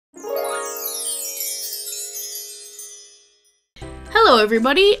Hello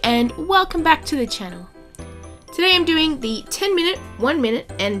everybody and welcome back to the channel. Today I'm doing the 10 minute, 1 minute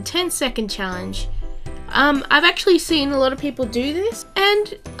and 10-second challenge. I've actually seen a lot of people do this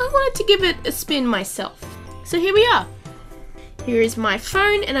and I wanted to give it a spin myself. So here we are. Here is my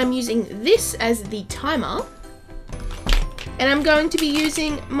phone and I'm using this as the timer. And I'm going to be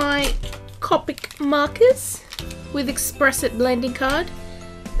using my Copic markers with Express It blending card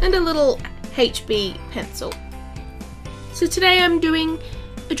and a little HB pencil. So today I'm doing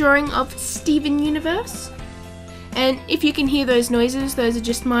a drawing of Steven Universe, and if you can hear those noises, those are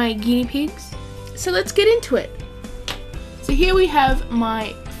just my guinea pigs. So let's get into it. So here we have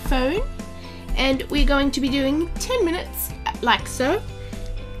my phone and we're going to be doing 10 minutes like so,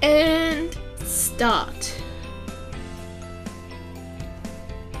 and start.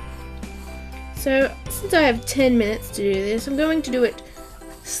 So since I have 10 minutes to do this, I'm going to do it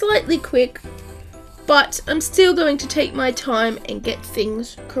slightly quick, but I'm still going to take my time and get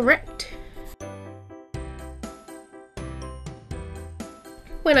things correct.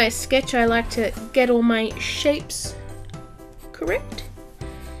 When I sketch, I like to get all my shapes correct,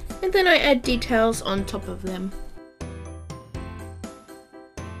 and then I add details on top of them.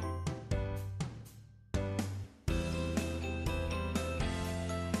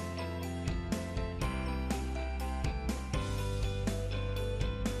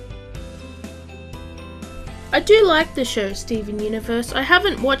 I do like the show Steven Universe. I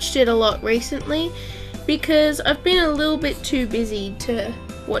haven't watched it a lot recently because I've been a little bit too busy to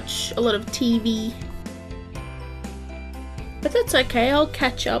watch a lot of TV. But that's okay, I'll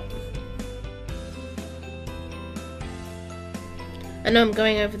catch up. I know I'm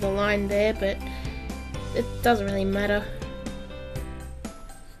going over the line there, but it doesn't really matter.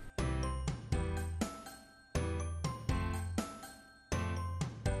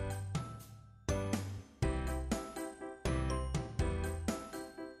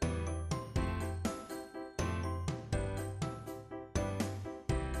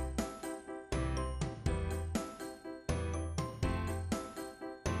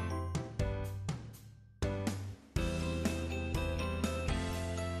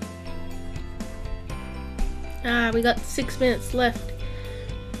 We got 6 minutes left.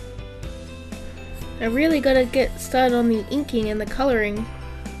 I really gotta get started on the inking and the colouring,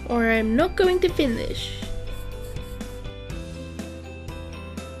 or I'm not going to finish.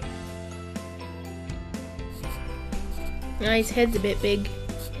 Now his head's a bit big.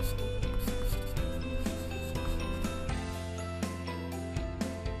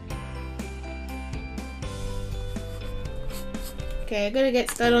 Okay, I gotta get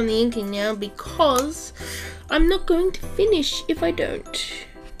started on the inking now because I'm not going to finish if I don't.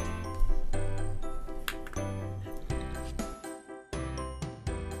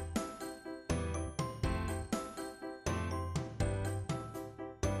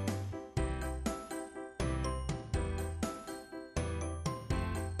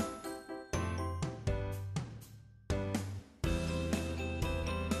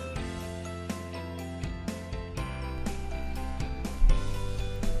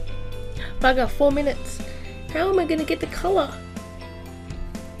 Bugger, 4 minutes. How am I going to get the colour?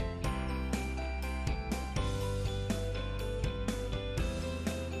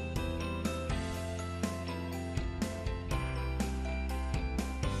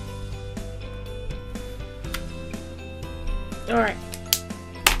 Alright.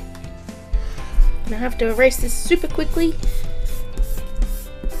 I have to erase this super quickly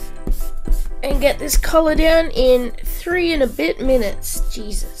and get this colour down in 3 and a bit minutes.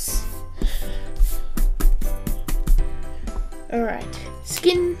 Jesus. Alright,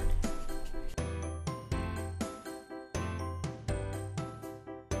 skin.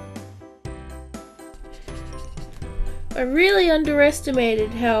 I really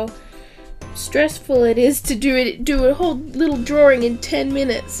underestimated how stressful it is to do a whole little drawing in 10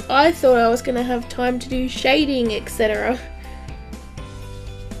 minutes. I thought I was going to have time to do shading, etc.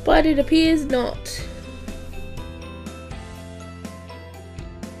 But it appears not.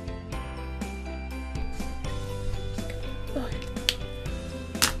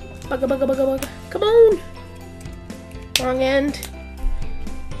 Bugger, bugger, bugger, bugger. Come on! Wrong end.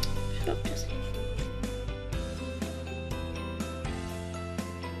 Shut up, Jesse.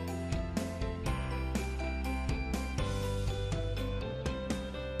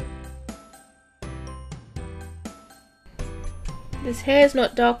 This hair's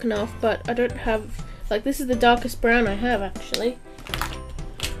not dark enough, but I don't have... Like, this is the darkest brown I have, actually.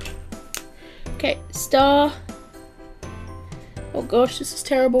 Okay, star. Oh gosh, this is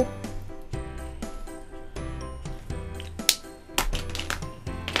terrible.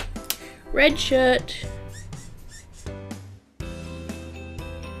 Red shirt.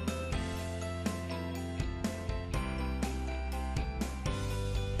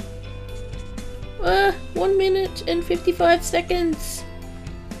 1 minute and 55 seconds.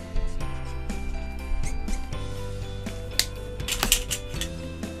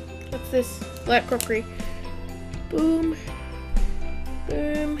 What's this? Black crockery. Boom.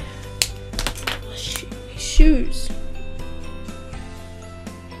 Boom. Oh, shoes.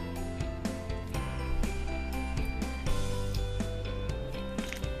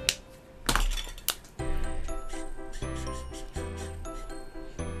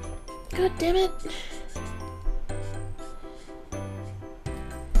 God damn it.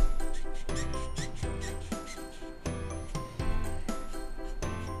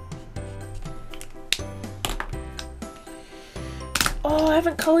 Oh, I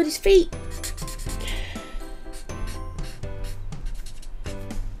haven't colored his feet.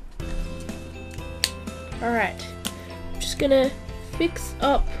 Alright, I'm just gonna fix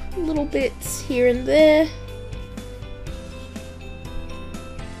up little bits here and there.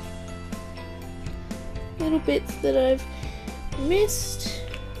 Little bits that I've missed.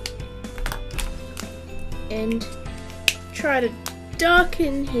 And try to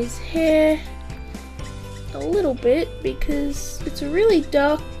darken his hair a little bit because it's a really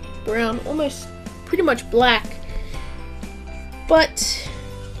dark brown, almost pretty much black, but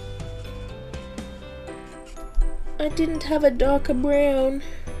I didn't have a darker brown.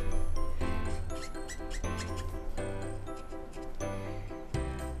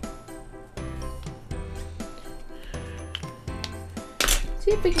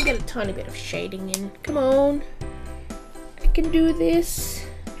 See if we can get a tiny bit of shading in. Come on, I can do this.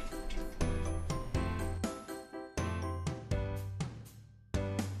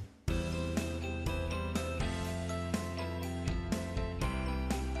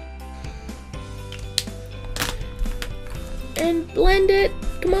 And blend it.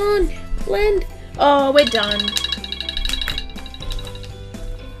 Come on, blend. Oh, we're done.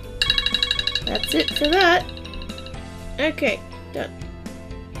 That's it for that. Okay, done.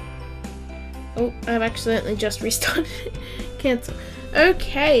 Oh, I've accidentally just restarted it. Cancel.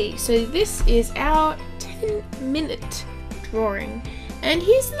 Okay, so this is our 10-minute drawing. And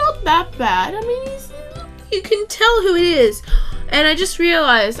he's not that bad. I mean, you can tell who it is. And I just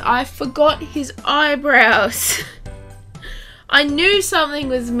realized I forgot his eyebrows. I knew something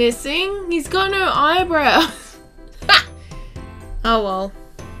was missing. He's got no eyebrows. Oh well.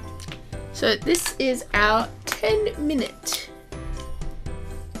 So this is our 10-minute.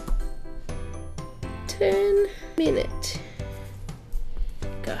 10-minute.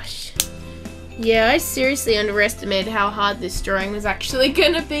 Gosh. Yeah, I seriously underestimated how hard this drawing was actually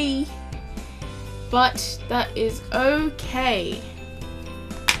gonna be. But that is okay.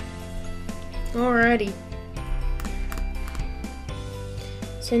 Alrighty.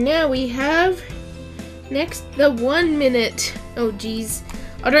 So now we have next the 1 minute. Oh geez,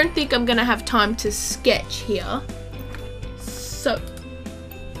 I don't think I'm gonna have time to sketch here. So,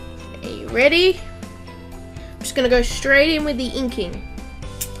 are you ready? I'm just gonna go straight in with the inking.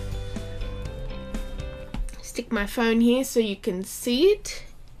 Stick my phone here so you can see it.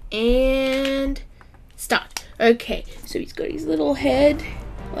 And start. Okay, so he's got his little head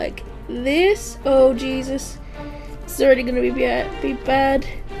like this. Oh Jesus. It's already gonna be bad.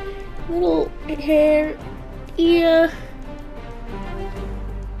 Little hair, ear,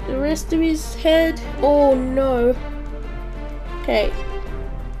 the rest of his head. Oh no. Okay.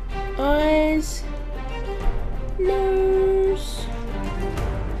 Eyes, nose,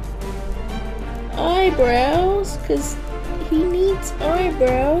 eyebrows, because he needs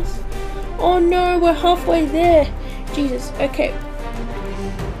eyebrows. Oh no, we're halfway there. Jesus, okay.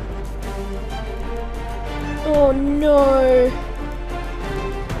 Oh no.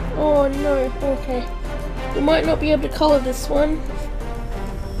 Oh no, okay. We might not be able to colour this one.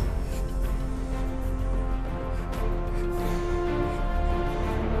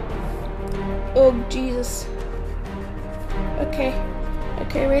 Oh Jesus. Okay.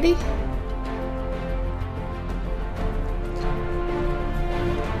 Okay, ready?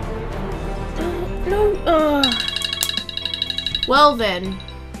 No. Well then.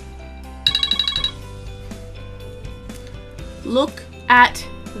 Look at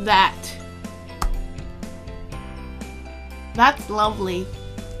that. That's lovely.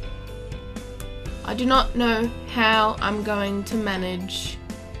 I do not know how I'm going to manage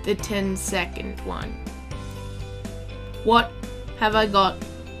the 10-second one. What have I got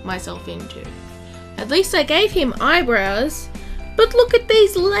myself into? At least I gave him eyebrows, but look at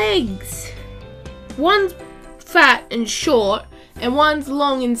these legs. One's fat and short, and one's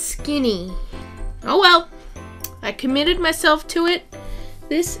long and skinny. Oh well, I committed myself to it.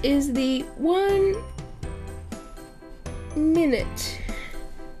 This is the 1 minute.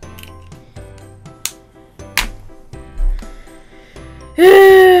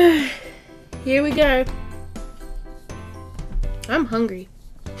 Here we go. I'm hungry.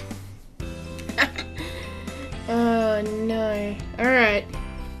 Oh no. Alright.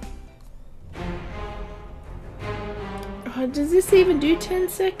 Oh, does this even do 10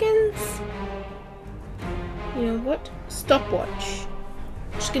 seconds? You know what? Stopwatch.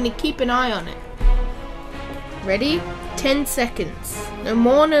 Just gonna keep an eye on it. Ready? 10 seconds. No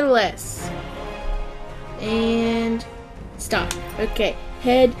more, no less. And start. Okay.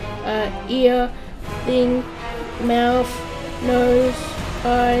 Head, ear, thing, mouth, nose,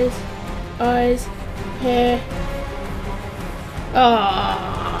 eyes, hair.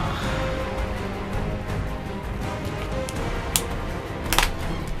 Ah.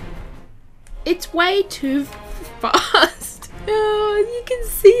 It's way too fast. Oh, you can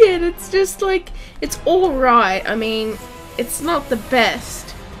see it. It's just like, it's alright. I mean, it's not the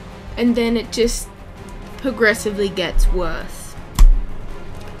best. And then it just progressively gets worse.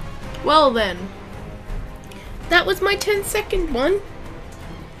 Well then, that was my 10-second one.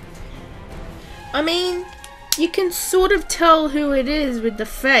 I mean, you can sort of tell who it is with the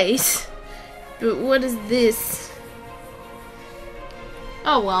face. But what is this?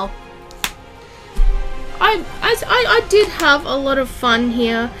 Oh well. I did have a lot of fun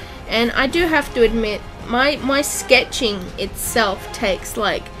here, and I do have to admit, my sketching itself takes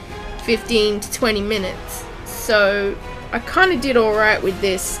like 15 to 20 minutes. So I kind of did alright with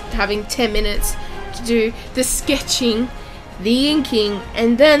this, having 10 minutes to do the sketching, the inking,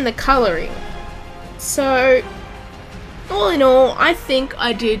 and then the colouring. So, all in all, I think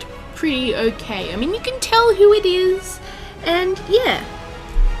I did pretty okay. I mean, you can tell who it is, and yeah.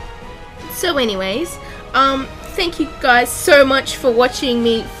 So anyways, thank you guys so much for watching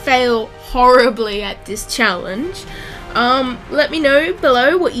me fail horribly at this challenge. Let me know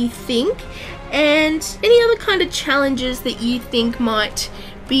below what you think, and any other kind of challenges that you think might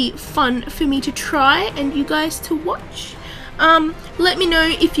be fun for me to try and you guys to watch. Let me know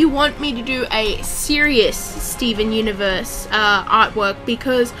if you want me to do a serious Steven Universe artwork,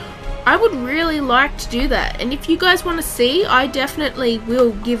 because I would really like to do that, and if you guys want to see, I definitely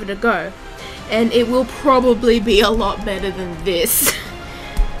will give it a go, and it will probably be a lot better than this.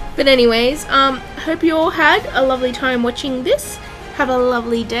 But anyways, hope you all had a lovely time watching this. Have a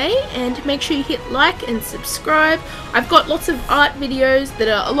lovely day, and make sure you hit like and subscribe. I've got lots of art videos that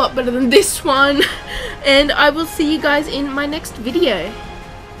are a lot better than this one, and I will see you guys in my next video.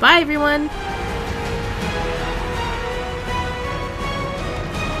 Bye everyone!